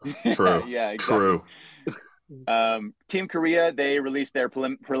 True. Yeah, exactly. True. Team Korea, they released their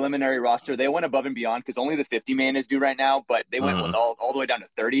preliminary roster. They went above and beyond because only the 50-man is due right now, but they went all the way down to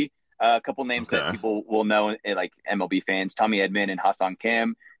 30. A couple names that people will know, like MLB fans: Tommy Edman and Ha-Seong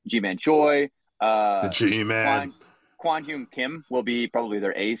Kim, Ji-Man Choi, the G-Man. Kwon Hyun Kim will be probably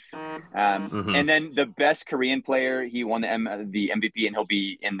their ace. And then the best Korean player, he won the MVP, and he'll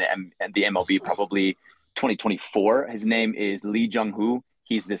be in the MLB probably 2024. His name is Lee Jung-hoo.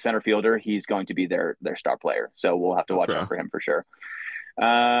 He's the center fielder. He's going to be their star player. So we'll have to watch out for him for sure.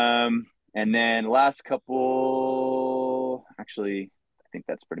 And then last couple, actually, I think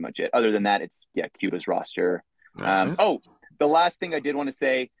that's pretty much it. Other than that, it's Cuba's roster. The last thing I did want to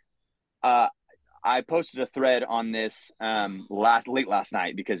say, I posted a thread on this late last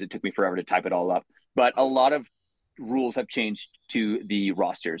night because it took me forever to type it all up. But a lot of rules have changed to the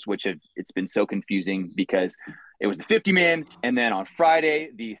rosters, it's been so confusing because it was the 50-man, and then on Friday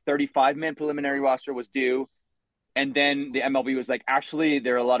the 35-man preliminary roster was due, and then the MLB was like, actually,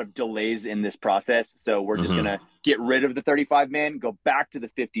 there are a lot of delays in this process, so we're just gonna get rid of the 35-man, go back to the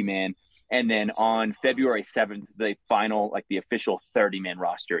 50-man, and then on February 7th, the final, the official 30-man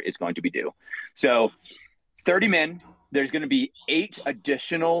roster is going to be due. So 30 men. There's going to be 8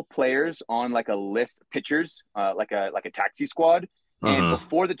 additional players on a list, pitchers, like a taxi squad. And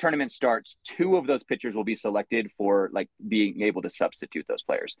before the tournament starts, 2 of those pitchers will be selected for being able to substitute those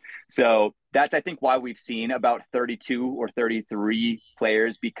players. So that's, I think, why we've seen about 32 or 33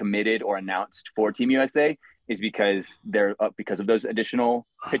 players be committed or announced for Team USA, is because of those additional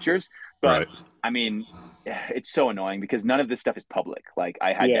pitchers. But I mean, it's so annoying because none of this stuff is public.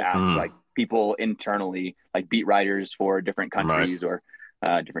 I had to ask people internally, beat writers for different countries or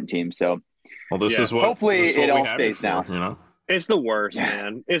different teams. So this is what hopefully it all stays now. You know, it's the worst,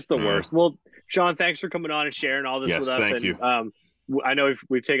 man. It's the worst. Well, Shawn, thanks for coming on and sharing all this with us. Thank you. I know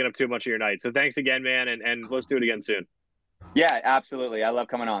we've taken up too much of your night. So thanks again, man, and let's do it again soon. Yeah, absolutely. I love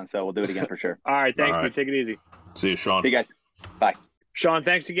coming on, so we'll do it again for sure. All right, thanks, dude. Take it easy. See you, Shawn. See you guys. Bye. Shawn,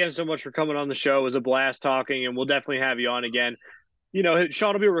 thanks again so much for coming on the show. It was a blast talking, and we'll definitely have you on again. You know,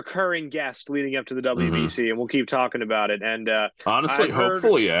 Shawn will be a recurring guest leading up to the WBC, and we'll keep talking about it. And honestly,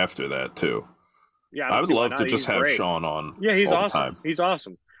 hopefully after that too. Yeah, I would love to just have Shawn on. Yeah, he's all awesome. The time. He's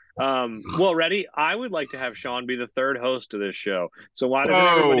awesome. Well, ready? I would like to have Shawn be the third host of this show. So why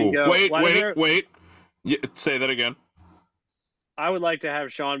doesn't everybody go? Wait. Yeah, say that again. I would like to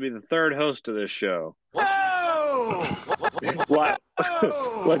have Shawn be the third host of this show.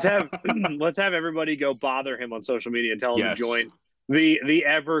 Let's have everybody go bother him on social media and tell him to join the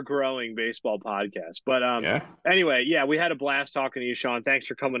ever growing baseball podcast. But anyway, we had a blast talking to you, Shawn. Thanks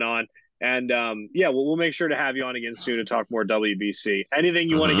for coming on. And we'll make sure to have you on again soon to talk more WBC. Anything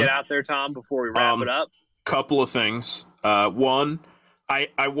you want to get out there, Tom, before we wrap it up? Couple of things. One,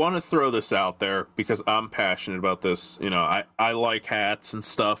 I want to throw this out there because I'm passionate about this. You know, I like hats and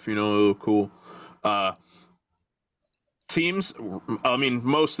stuff, you know, cool. Teams, I mean,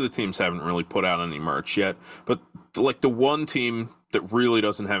 most of the teams haven't really put out any merch yet, but like the one team that really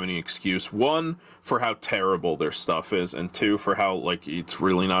doesn't have any excuse, one, for how terrible their stuff is, and two, for how like it's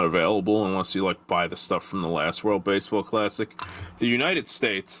really not available unless you like buy the stuff from the last World Baseball Classic. The United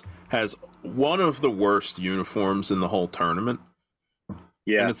States has one of the worst uniforms in the whole tournament.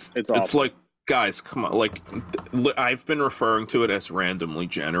 Yeah, and it's like, guys, come on. Like, I've been referring to it as randomly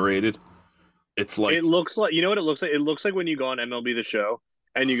generated. It's like, it looks like, you know what it looks like? It looks like when you go on MLB The Show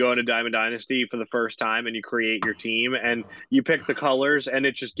and you go into Diamond Dynasty for the first time and you create your team and you pick the colors and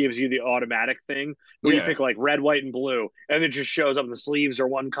it just gives you the automatic thing where you pick like red, white, and blue, and it just shows up the sleeves are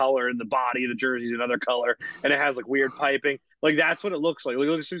one color and the body of the jersey is another color, and it has like weird piping. Like, that's what it looks like. Like,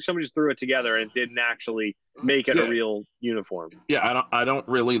 it looks like somebody just threw it together and it didn't actually make it a real uniform. Yeah, I don't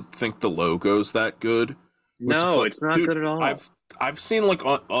really think the logo's that good. No, it's not good at all. I've seen like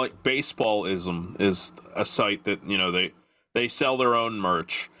Baseballism is a site that, you know, they sell their own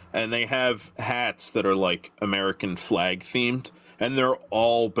merch and they have hats that are like American flag themed, and they're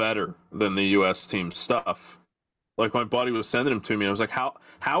all better than the U.S. team stuff. Like, my buddy was sending them to me, and I was like,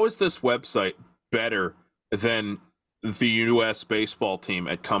 how is this website better than the U.S. baseball team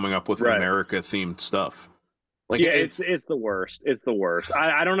at coming up with America themed stuff? Like, it's the worst. It's the worst.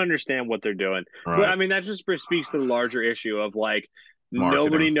 I don't understand what they're doing. Right. But I mean, that just speaks to the larger issue of like, marketing.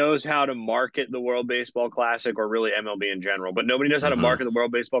 Nobody knows how to market the World Baseball Classic, or really MLB in general, but nobody knows how to market the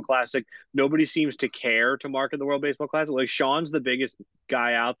World Baseball Classic. Nobody seems to care to market the World Baseball Classic. Like, Shawn's the biggest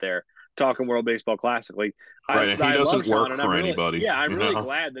guy out there talking World Baseball Classic. Like, he doesn't work for anybody. Yeah, I'm really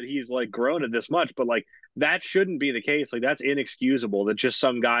glad that he's like grown it this much, but like, that shouldn't be the case. Like, that's inexcusable that just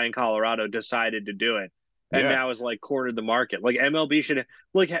some guy in Colorado decided to do it. And now is like cornered the market. Like, MLB should,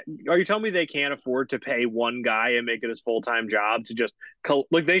 like, are you telling me they can't afford to pay one guy and make it his full-time job to just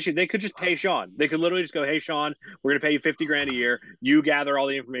like, they could just pay Shawn. They could literally just go, hey, Shawn, we're going to pay you $50,000 a year. You gather all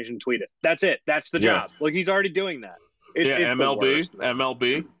the information, tweet it. That's it. That's the job. Like, he's already doing that. It's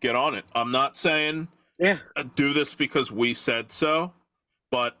MLB, get on it. I'm not saying do this because we said so,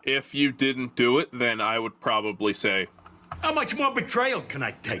 but if you didn't do it, then I would probably say, how much more betrayal can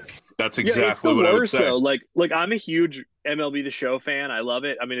I take? That's exactly what I would say. Though. Like I'm a huge MLB The Show fan. I love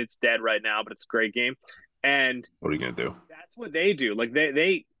it. I mean, it's dead right now, but it's a great game. And what are you gonna do? That's what they do. Like,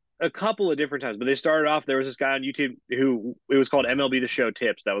 they a couple of different times, but they started off. There was this guy on YouTube who, it was called MLB The Show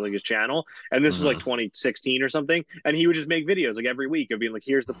Tips. That was like his channel, and this was like 2016 or something. And he would just make videos like every week of being like,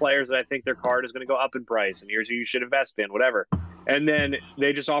 here's the players that I think their card is going to go up in price, and here's who you should invest in, whatever. And then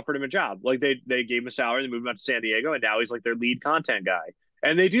they just offered him a job. Like, they gave him a salary, they moved him out to San Diego, and now he's like their lead content guy.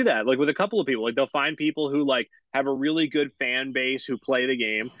 And they do that like with a couple of people. Like, they'll find people who like have a really good fan base, who play the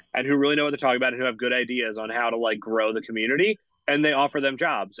game and who really know what they're talking about and who have good ideas on how to like grow the community. And they offer them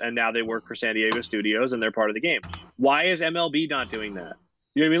jobs. And now they work for San Diego studios and they're part of the game. Why is MLB not doing that?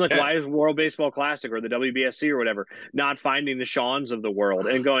 You know what I mean? Like, why is World Baseball Classic or the WBSC or whatever not finding the Shawns of the world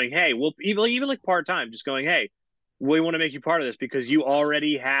and going, hey, well, even like part-time, just going, hey, we want to make you part of this because you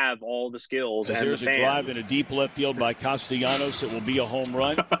already have all the skills. And there's a drive in a deep left field by Castellanos. It will be a home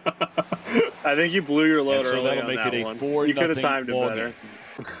run. I think you blew your load early that'll on make that it a one. 4-0 You could have timed it better.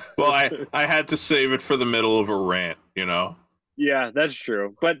 Well, I had to save it for the middle of a rant, you know. Yeah, that's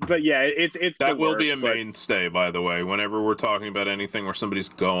true. But yeah, it's that will be a mainstay, by the way. Whenever we're talking about anything where somebody's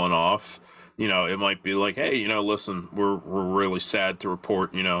going off, you know, it might be like, hey, you know, listen, we're really sad to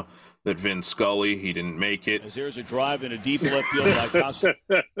report, you know, that Vin Scully, he didn't make it. As there's a drive in a deep left field by Costa.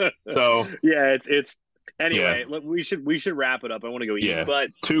 So yeah, it's anyway. Look, we should wrap it up. I want to go eat. But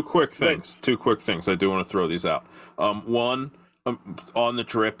two quick things. I do want to throw these out. One, on the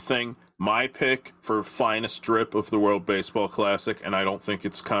drip thing, my pick for finest drip of the World Baseball Classic, and I don't think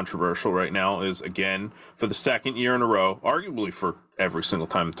it's controversial right now, is, again, for the second year in a row, arguably for every single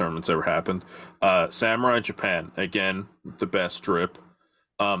time the tournament's ever happened, Samurai Japan. Again, the best drip.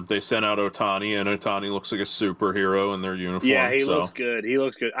 They sent out Ohtani, and Ohtani looks like a superhero in their uniform. Yeah, he looks good. He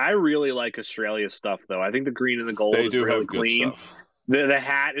looks good. I really like Australia's stuff, though. I think the green and the gold is really clean. Good stuff. The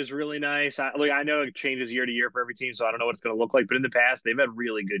hat is really nice. I know it changes year to year for every team, so I don't know what it's going to look like. But in the past, they've had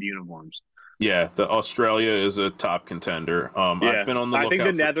really good uniforms. Yeah, the Australia is a top contender. I've been on the lookout. I think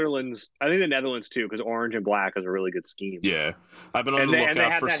the Netherlands too, because orange and black is a really good scheme. Yeah, I've been on the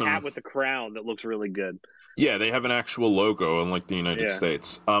lookout for some hat with the crown that looks really good. Yeah, they have an actual logo, unlike the United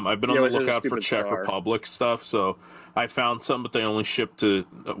States. I've been on the lookout for Czech Republic stuff, so I found some, but they only ship to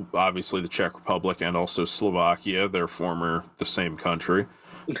obviously the Czech Republic and also Slovakia. They're the same country.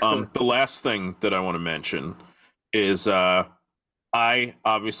 The last thing that I want to mention is I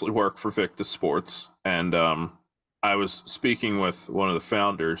obviously work for Victus Sports, and I was speaking with one of the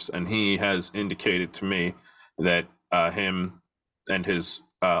founders, and he has indicated to me that him and his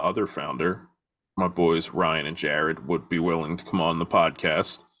other founder, my boys Ryan and Jared, would be willing to come on the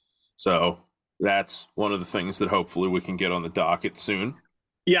podcast. So that's one of the things that hopefully we can get on the docket soon.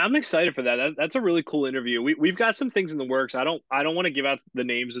 Yeah, I'm excited for that. That's a really cool interview. We've got some things in the works. I don't want to give out the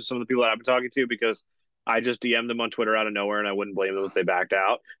names of some of the people that I've been talking to because I just DM'd them on Twitter out of nowhere, and I wouldn't blame them if they backed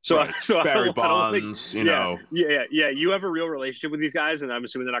out. So, right. so Barry Bonds, you know. Yeah. You have a real relationship with these guys, and I'm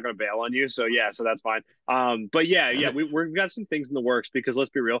assuming they're not going to bail on you. So, so that's fine. But we've got some things in the works because let's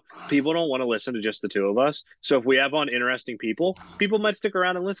be real, people don't want to listen to just the two of us. So if we have on interesting people might stick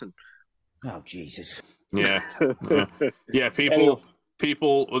around and listen. Oh, Jesus. Yeah. Yeah, people,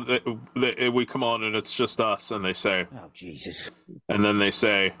 we come on and it's just us, and they say, oh, Jesus. And then they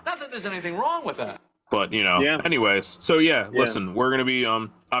say, not that there's anything wrong with that. But, anyways, so listen, we're going to be,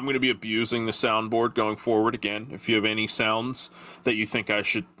 I'm going to be abusing the soundboard going forward again. If you have any sounds that you think I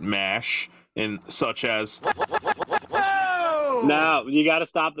should mash, such as. No, you got to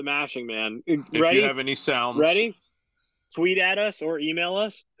stop the mashing, man. If you have any sounds. Ready? Tweet at us or email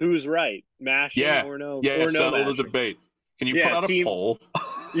us. Who's right? Mashing or no? Yeah, or no settle mashing. the debate. Can you put out a poll?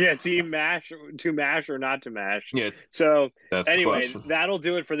 Team mash, to mash or not to mash. Yeah. So that's anyway, that'll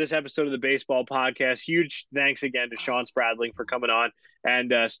do it for this episode of the Baseball Podcast. Huge thanks again to Shawn Spradling for coming on,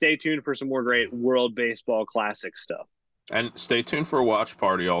 and stay tuned for some more great World Baseball Classic stuff. And stay tuned for a watch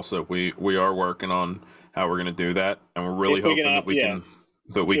party. Also, we are working on how we're going to do that, and we're really hoping that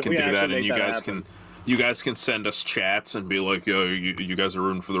we can do that, and you guys can send us chats and be like, yo, you guys are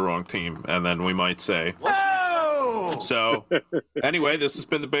rooting for the wrong team, and then we might say. So, anyway, this has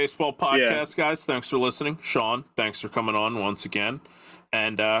been the Baseball Podcast, guys. Thanks for listening. Shawn, thanks for coming on once again.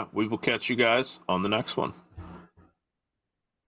 And we will catch you guys on the next one.